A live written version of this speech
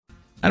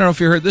I don't know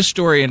if you heard this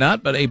story or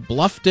not, but a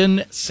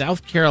Bluffton,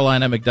 South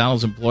Carolina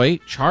McDonald's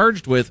employee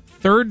charged with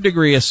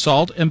third-degree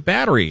assault and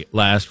battery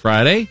last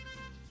Friday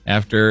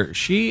after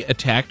she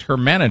attacked her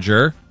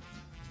manager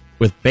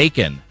with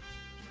bacon.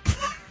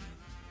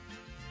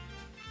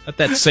 Let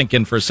that sink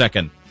in for a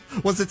second.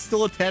 Was it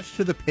still attached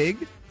to the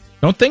pig?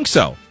 Don't think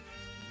so.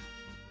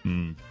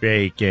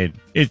 Bacon.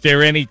 Is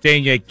there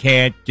anything you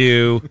can't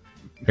do?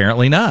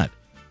 Apparently not.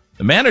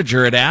 The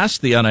manager had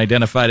asked the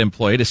unidentified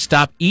employee to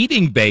stop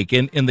eating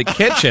bacon in the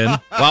kitchen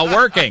while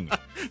working.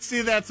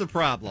 See, that's a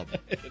problem.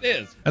 It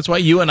is. That's why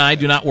you and I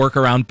do not work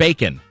around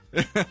bacon,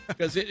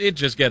 because it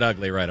just get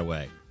ugly right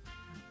away.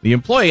 The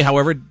employee,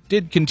 however,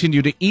 did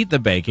continue to eat the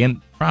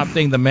bacon,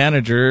 prompting the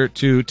manager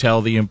to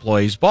tell the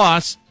employee's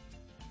boss.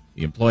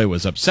 The employee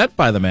was upset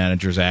by the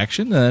manager's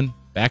action, then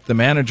backed the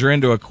manager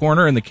into a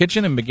corner in the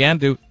kitchen and began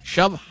to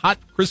shove hot,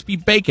 crispy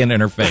bacon in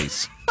her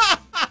face.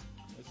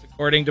 That's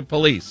according to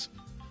police.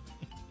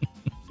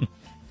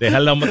 Say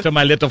hello to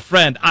my little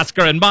friend,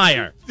 Oscar and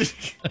Meyer.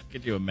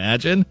 Could you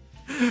imagine?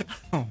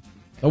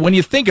 But when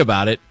you think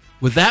about it,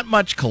 with that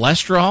much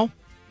cholesterol,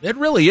 it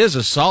really is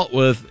assault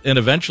with an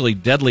eventually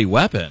deadly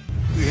weapon.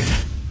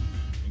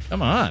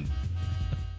 Come on.